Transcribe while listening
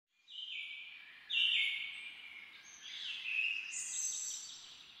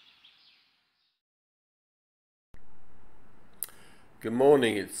Good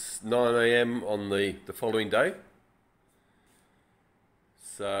morning, it's 9 a.m. on the following day.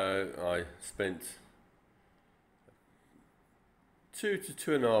 So I spent 2 to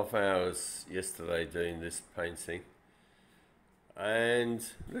 2.5 hours yesterday doing this painting. And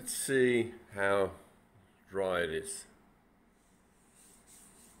let's see how dry it is.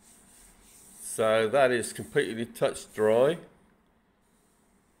 So that is completely touch dry.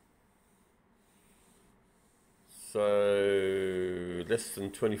 So less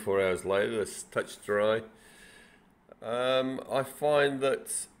than 24 hours later, it's touch dry. I find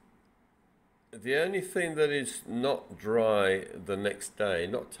that the only thing that is not dry the next day,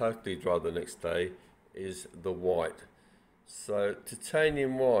 not totally dry the next day, is the white. So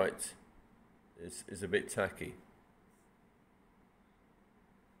titanium white is a bit tacky.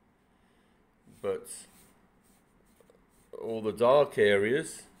 But all the dark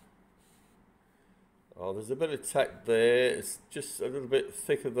areas, oh, there's a bit of tack there. It's just a little bit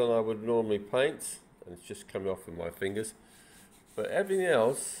thicker than I would normally paint, and it's just coming off with my fingers. But everything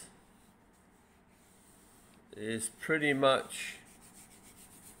else is pretty much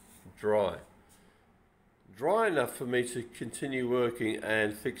dry. Dry enough for me to continue working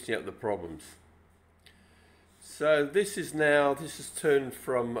and fixing up the problems. So this has turned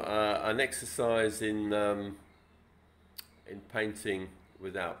from an exercise in painting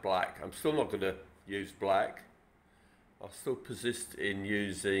without black. I'm still not going to use black. I'll still persist in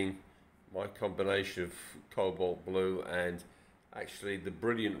using my combination of cobalt blue and actually the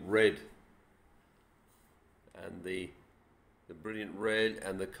brilliant red, and the brilliant red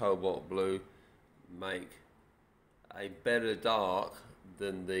and the cobalt blue make a better dark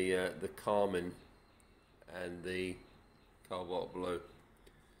than the carmine and the cobalt blue.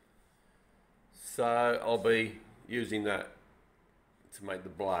 So I'll be using that to make the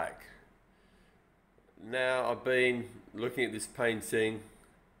black. Now I've been looking at this painting.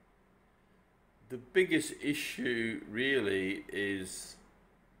 The biggest issue really is,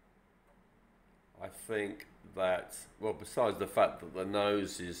 I think that, well, besides the fact that the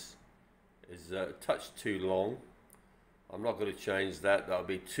nose is a touch too long, I'm not going to change that. That'll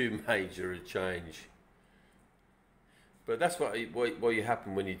be too major a change. But that's what you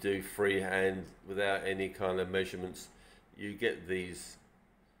happen when you do freehand without any kind of measurements. You get these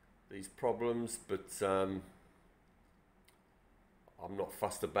problems, but I'm not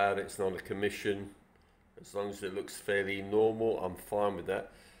fussed about it. It's not a commission. As long as it looks fairly normal, I'm fine with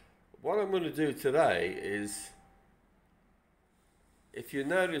that. What I'm going to do today is, if you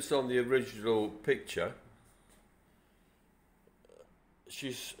notice on the original picture,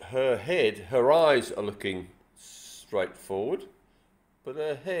 her eyes are looking straight forward, but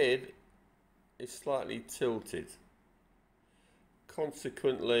her head is slightly tilted.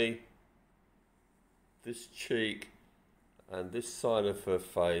 Consequently, this cheek and this side of her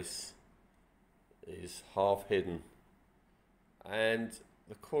face is half hidden, and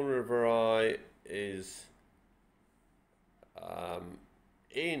the corner of her eye is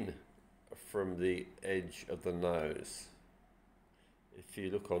in from the edge of the nose. If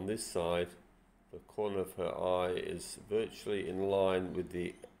you look on this side, the corner of her eye is virtually in line with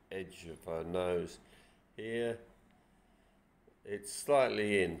the edge of her nose. Here it's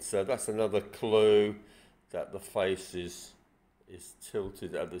slightly in, so that's another clue that the face is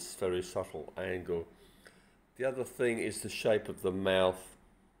tilted at this very subtle angle. The other thing is the shape of the mouth.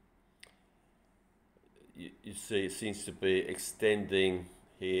 You see it seems to be extending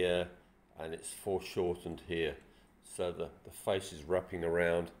here and it's foreshortened here, so the face is wrapping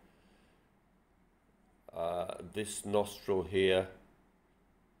around. This nostril here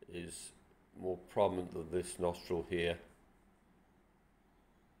is more prominent than this nostril here.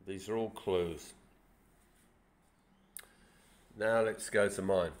 These are all clues. Now let's go to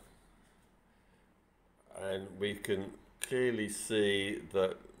mine. And we can clearly see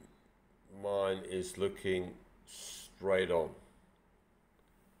that mine is looking straight on.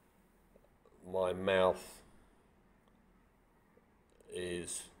 My mouth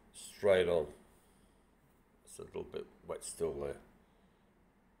is straight on. It's a little bit wet still there.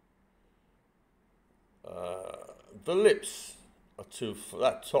 The lips are too full.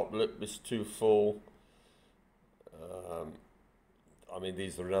 That top lip is too full. I mean,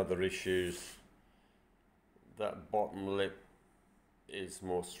 these are other issues. That bottom lip is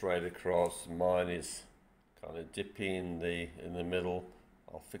more straight across. Mine is kind of dippy in the middle.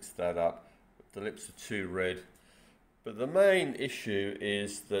 I'll fix that up. But the lips are too red. But the main issue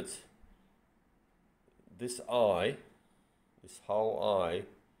is that this eye, this whole eye,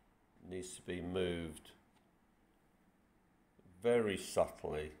 needs to be moved very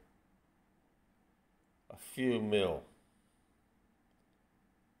subtly, a few mil.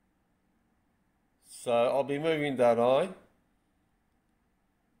 So I'll be moving that eye.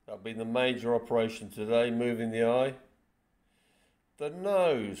 That'll be the major operation today, moving the eye. The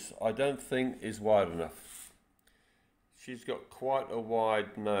nose, I don't think is wide enough. She's got quite a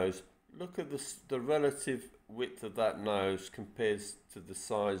wide nose. Look at the relative width of that nose compared to the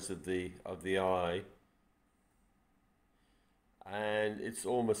size of the eye, and it's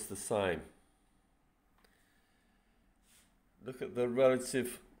almost the same. Look at the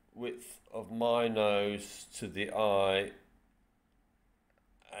relative width of my nose to the eye,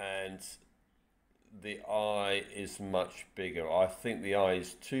 and the eye is much bigger. I think the eye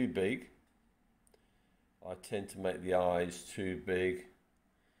is too big. I tend to make the eyes too big.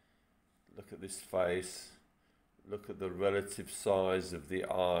 Look at this face. Look at the relative size of the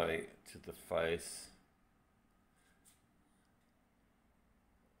eye to the face.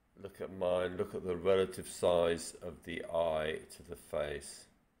 Look at mine. Look at the relative size of the eye to the face.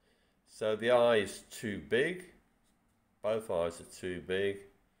 So the eye is too big. Both eyes are too big.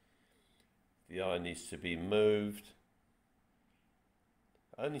 The eye needs to be moved.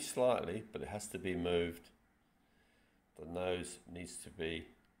 Only slightly, but it has to be moved. The nose needs to be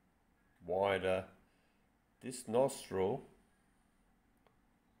wider. This nostril,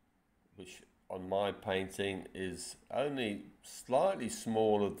 which on my painting is only slightly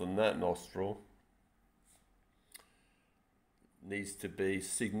smaller than that nostril, needs to be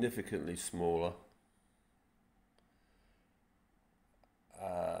significantly smaller.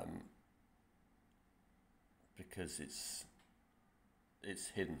 Because it's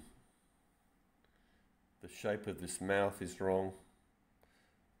hidden. The shape of this mouth is wrong.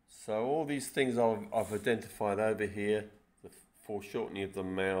 So all these things I've identified over here: the foreshortening of the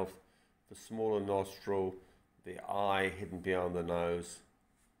mouth, the smaller nostril, the eye hidden behind the nose.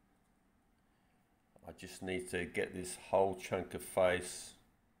 I just need to get this whole chunk of face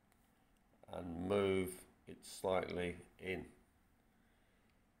and move it slightly in,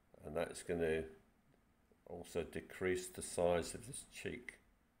 and that's going to also decrease the size of this cheek.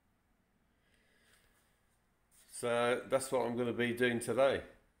 So that's what I'm going to be doing today.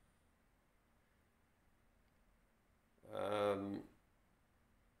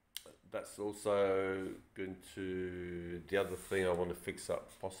 That's also going to, the other thing I want to fix up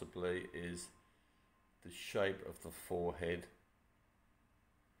possibly is the shape of the forehead.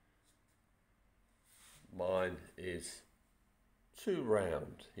 Mine is too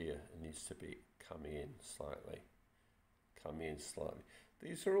round here. It needs to be coming in slightly. Coming in slightly.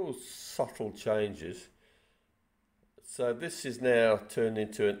 These are all subtle changes. So this is now turned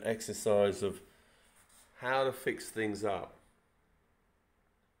into an exercise of how to fix things up.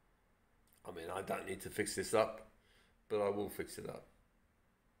 I mean, I don't need to fix this up, but I will fix it up.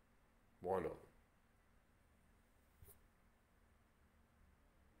 Why not?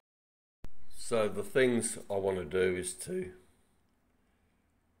 So the things I want to do is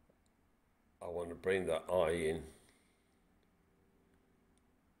I want to bring the eye in.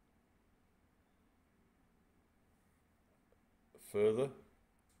 Further.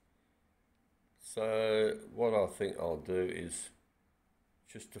 So what I think I'll do is,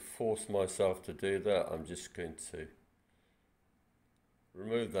 just to force myself to do that, I'm just going to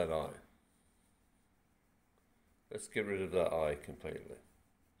remove that eye. Let's get rid of that eye completely.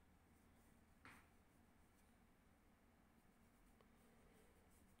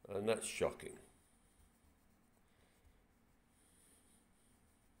 And that's shocking.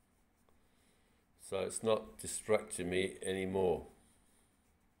 So it's not distracting me anymore.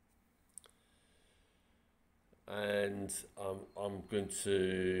 And I'm going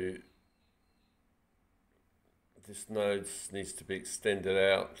to, this nose needs to be extended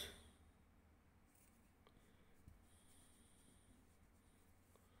out.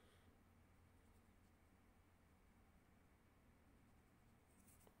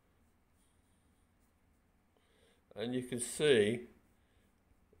 And you can see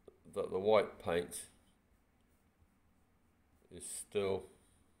that the white paint is still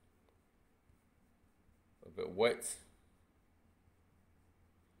a bit wet,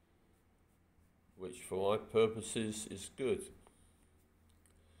 which for my purposes is good.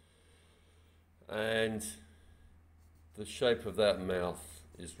 And the shape of that mouth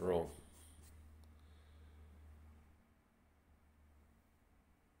is wrong.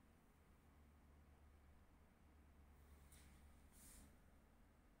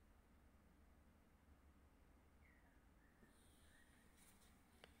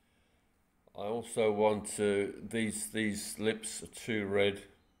 I also want to, these lips are too red.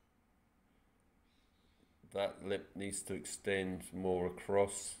 That lip needs to extend more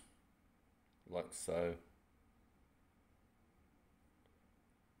across, like so.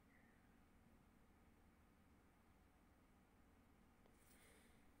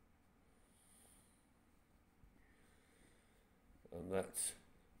 that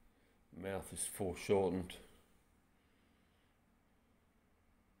mouth is foreshortened.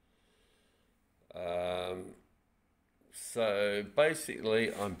 So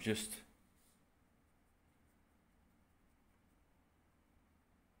basically I'm just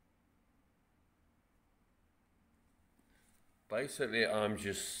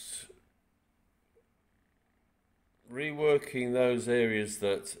reworking those areas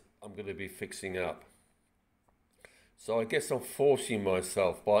that I'm going to be fixing up. So I guess I'm forcing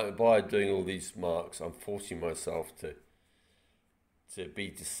myself by doing all these marks. I'm forcing myself to be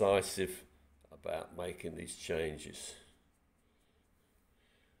decisive about making these changes,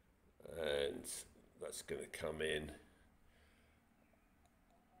 and that's going to come in.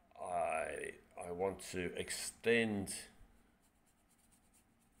 I want to extend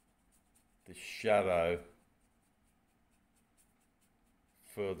the shadow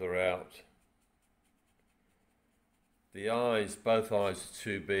further out. The eyes, both eyes are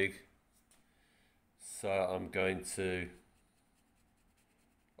too big, so I'm going to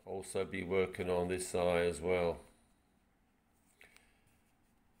also be working on this eye as well.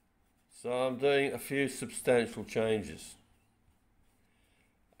 So I'm doing a few substantial changes,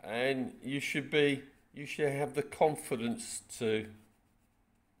 and you should have the confidence to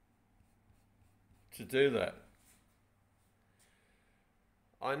do that.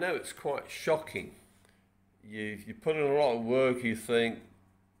 I know it's quite shocking. You put in a lot of work, you think,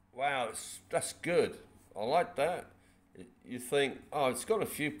 wow, that's good, I like that. You think, oh, it's got a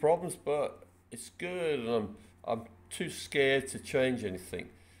few problems, but it's good, and I'm too scared to change anything.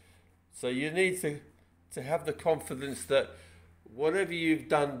 So you need to have the confidence that whatever you've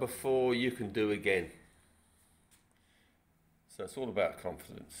done before, you can do again. So it's all about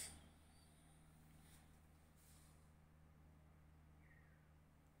confidence.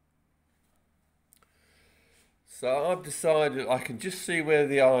 So I've decided I can just see where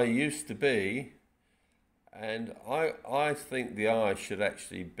the eye used to be, and I think the eye should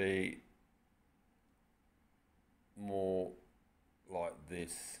actually be more like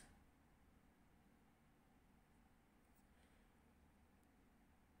this.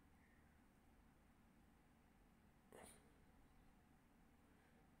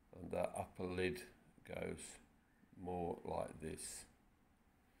 And the upper lid goes more like this.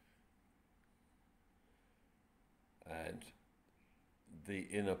 And the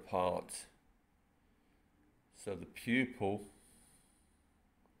inner part, so the pupil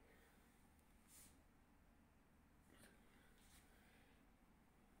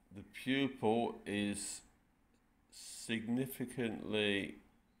is significantly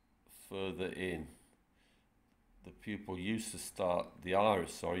further in. The pupil used to start, the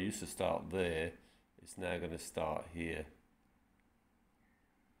iris, sorry, used to start there. It's now going to start here,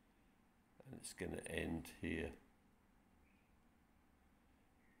 and it's going to end here.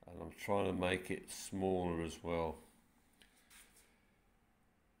 And I'm trying to make it smaller as well.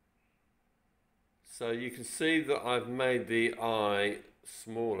 So you can see that I've made the eye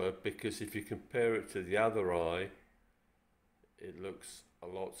smaller, because if you compare it to the other eye, it looks a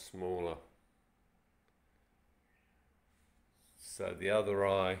lot smaller. So the other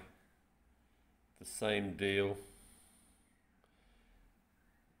eye, the same deal.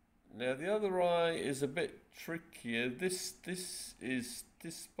 Now the other eye is a bit trickier. This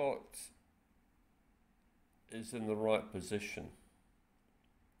spot is in the right position.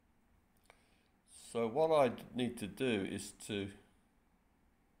 So what I need to do is to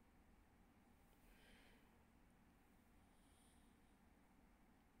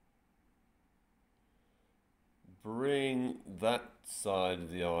bring that side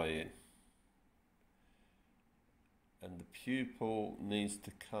of the eye in, and the pupil needs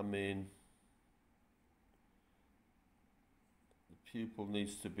to come in. The pupil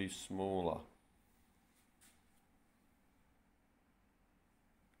needs to be smaller.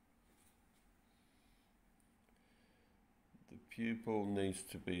 The pupil needs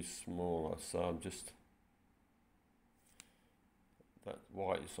to be smaller, so I'm just, that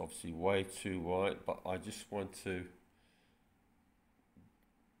white is obviously way too white, but I just want to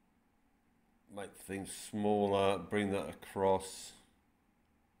make things smaller, bring that across.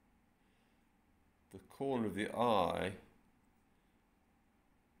 The corner of the eye,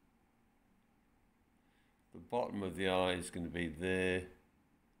 the bottom of the eye is going to be there. It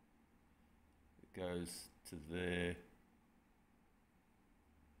goes to there.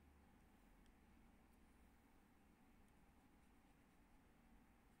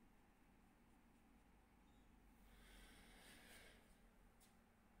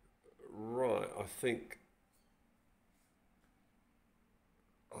 Right, I think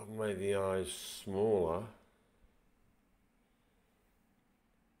I've made the eyes smaller.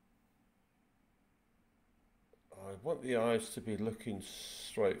 I want the eyes to be looking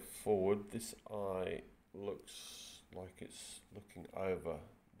straight forward. This eye looks like it's looking over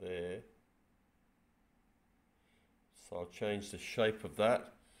there. So I'll change the shape of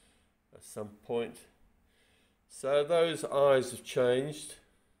that at some point. So those eyes have changed.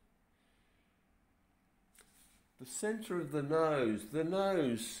 The center of the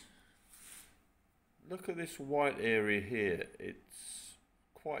nose, look at this white area here. It's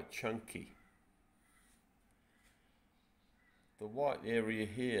quite chunky. The white area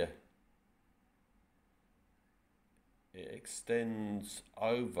here, it extends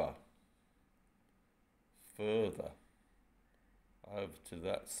over, further, over to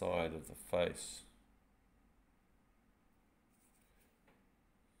that side of the face.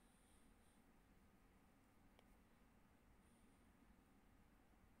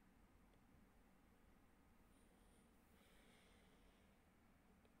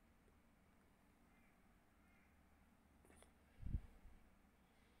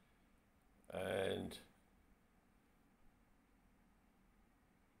 And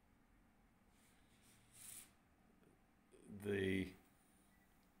the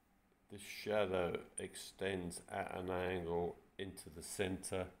shadow extends at an angle into the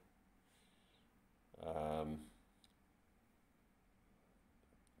center.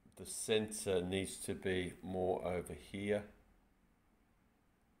 The center needs to be more over here.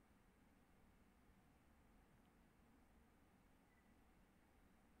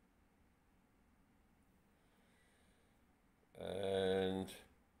 And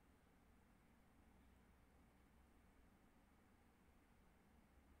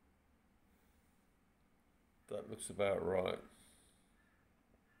that looks about right.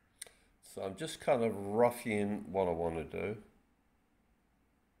 So I'm just kind of roughing what I want to do.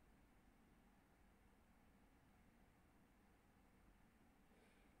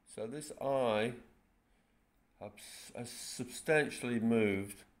 So this eye has substantially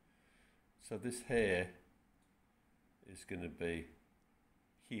moved. So this hair is going to be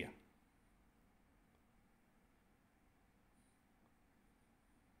here.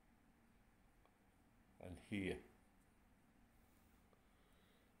 And here.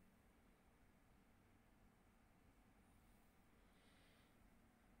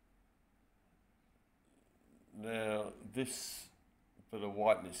 Now this bit of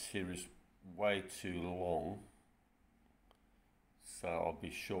whiteness here is way too long, so I'll be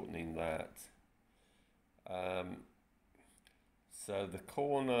shortening that. So the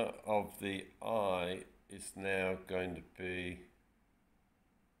corner of the eye is now going to be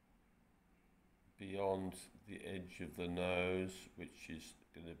beyond the edge of the nose, which is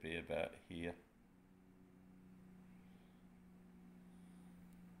going to be about here.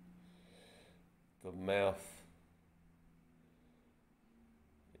 The mouth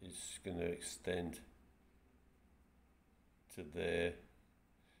is going to extend to there,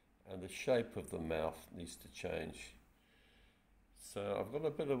 and the shape of the mouth needs to change. So I've got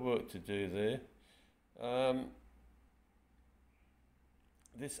a bit of work to do there.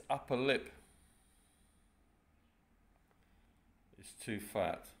 This upper lip is too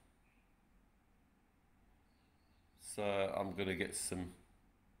fat, so I'm going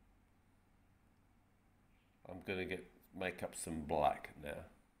to make up some black now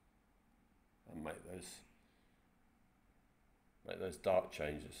and make those dark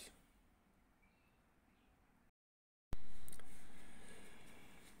changes.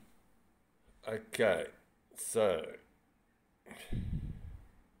 Okay, so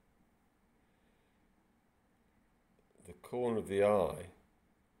the corner of the eye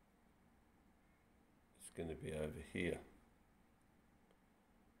is going to be over here.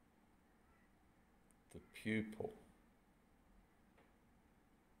 The pupil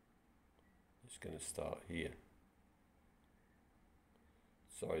is going to start here.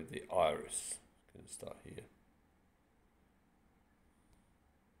 Sorry, the iris is going to start here.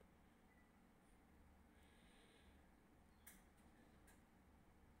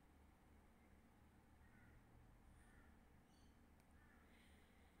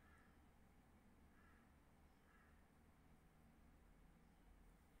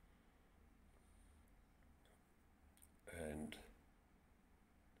 And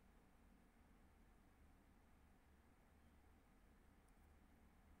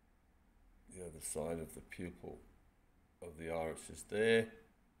the other side of the pupil of the iris is there,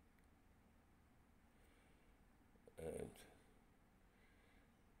 and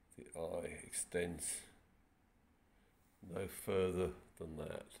the eye extends no further than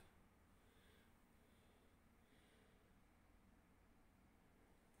that.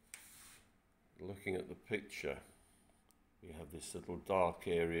 Looking at the picture, we have this little dark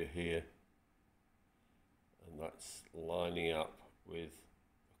area here and that's lining up with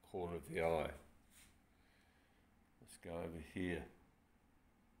the corner of the eye. Let's go over here.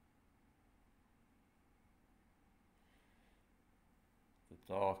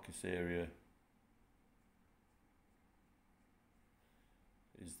 The darkest area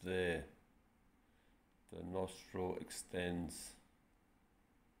is there. The nostril extends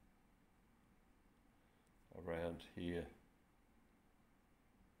around here.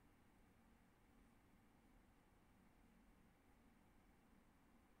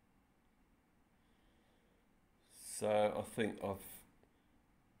 So I think I've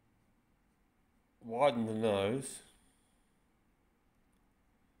widened the nose.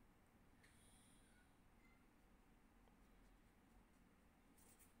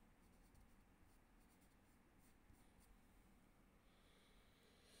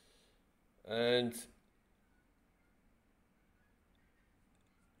 And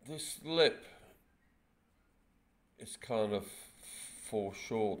this lip is kind of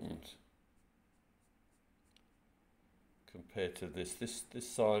foreshortened compared to this. This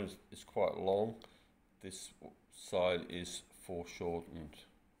side is quite long. This side is foreshortened.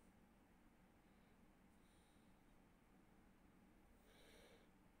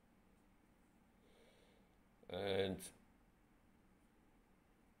 And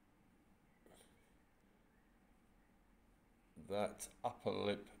that upper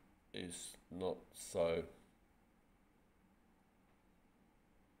lip is not so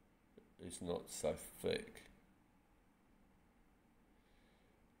thick.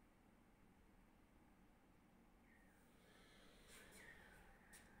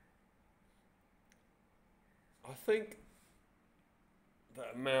 I think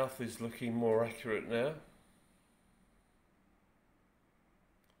that mouth is looking more accurate now.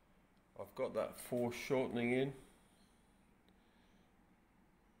 I've got that foreshortening in.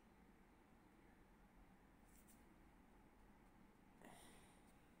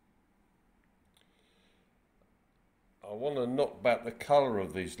 I want to knock back the colour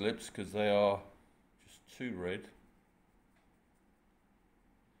of these lips because they are just too red.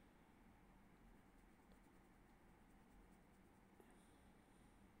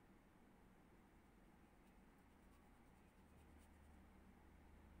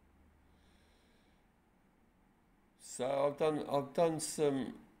 So I've done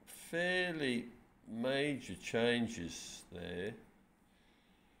some fairly major changes there,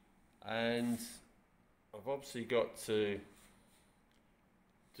 and I've obviously got to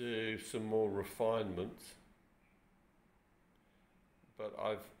do some more refinement, but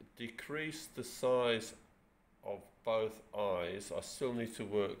I've decreased the size of both eyes. I still need to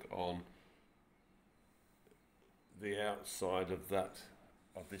work on the outside of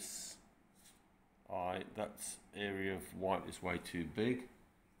this eye. That area of white is way too big.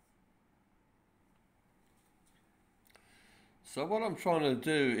 So what I'm trying to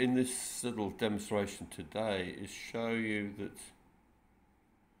do in this little demonstration today is show you that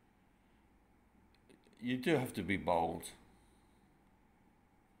you do have to be bold.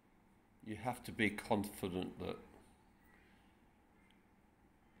 You have to be confident that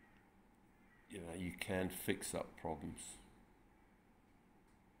you can fix up problems.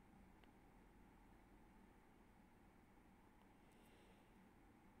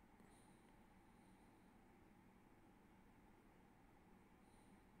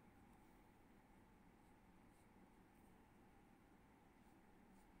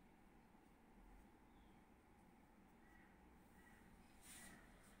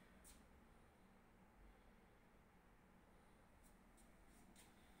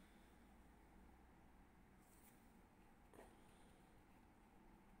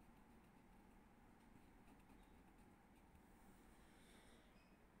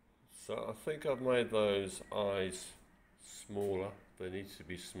 So I think I've made those eyes smaller. They need to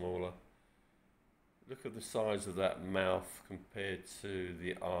be smaller. Look at the size of that mouth compared to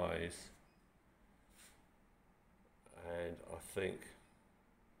the eyes. And I think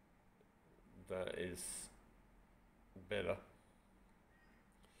that is better.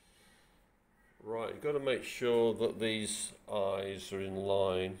 Right, you've got to make sure that these eyes are in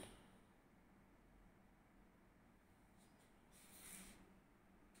line.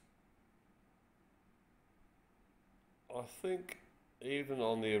 I think even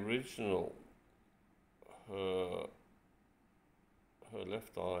on the original, her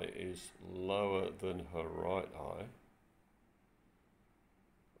left eye is lower than her right eye.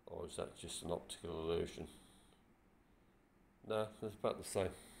 Or is that just an optical illusion? No, it's about the same.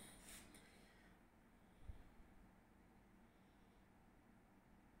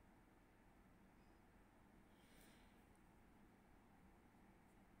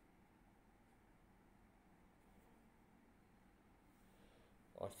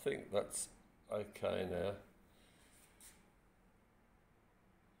 think that's okay now.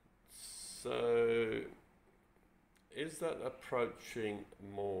 So is that approaching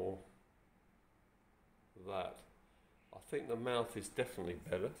more that? I think the mouth is definitely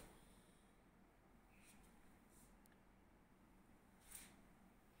better.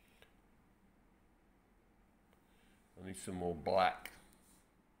 I need some more black.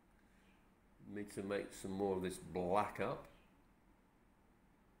 Need to make some more of this black up.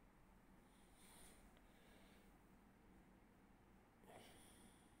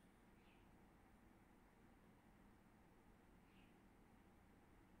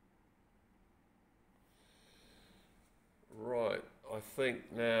 Right, I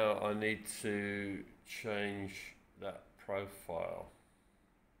think now I need to change that profile.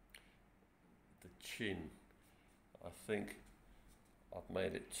 The chin. I think I've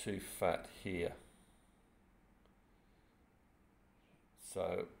made it too fat here.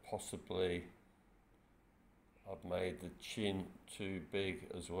 So possibly I've made the chin too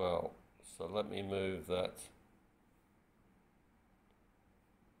big as well. So let me move that.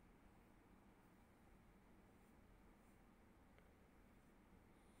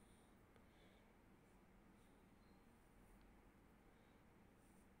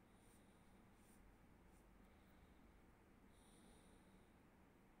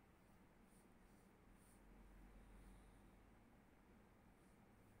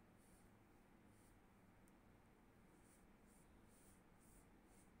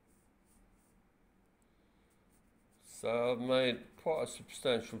 So I've made quite a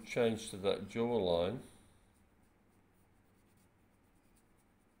substantial change to that jawline.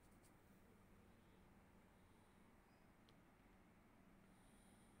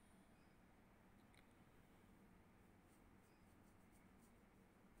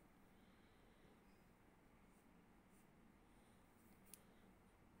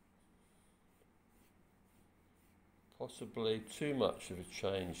 Possibly too much of a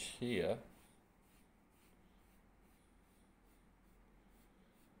change here.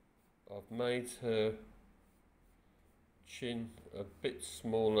 I've made her chin a bit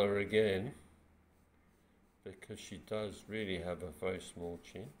smaller again because she does really have a very small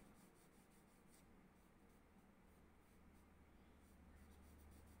chin.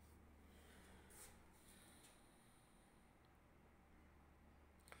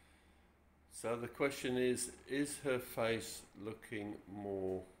 So the question is her face looking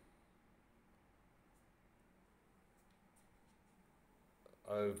more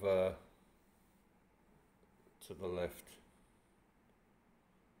over to the left,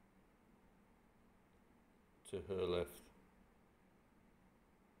 to her left?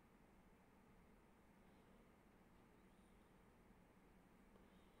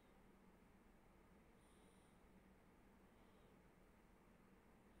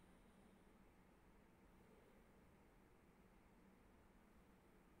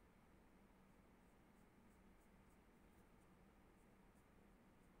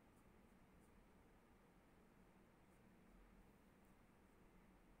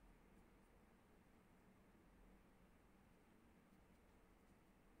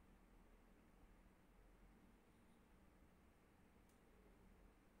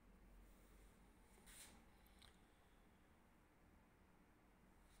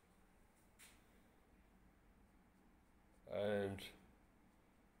 And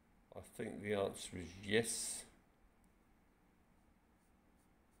I think the answer is yes.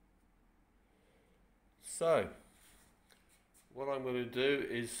 So what I'm going to do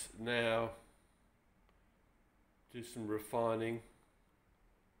is now do some refining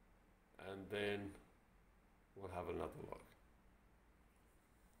and then we'll have another look.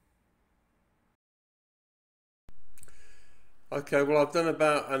 Okay, well I've done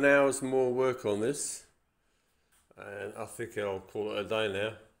about an hour's more work on this and I think I'll call it a day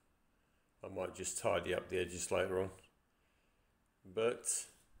now. I might just tidy up the edges later on. But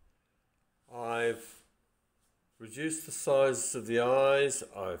I've reduced the size of the eyes,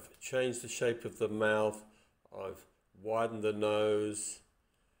 I've changed the shape of the mouth, I've widened the nose.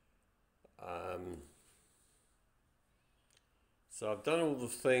 So I've done all the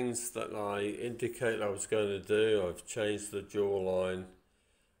things that I indicated I was going to do. I've changed the jawline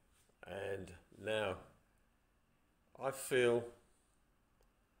and now I feel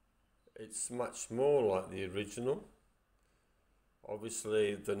it's much more like the original.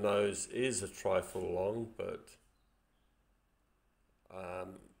 Obviously the nose is a trifle long, but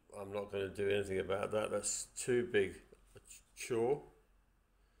I'm not going to do anything about that. That's too big a chore.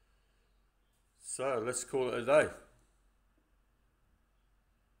 So let's call it a day.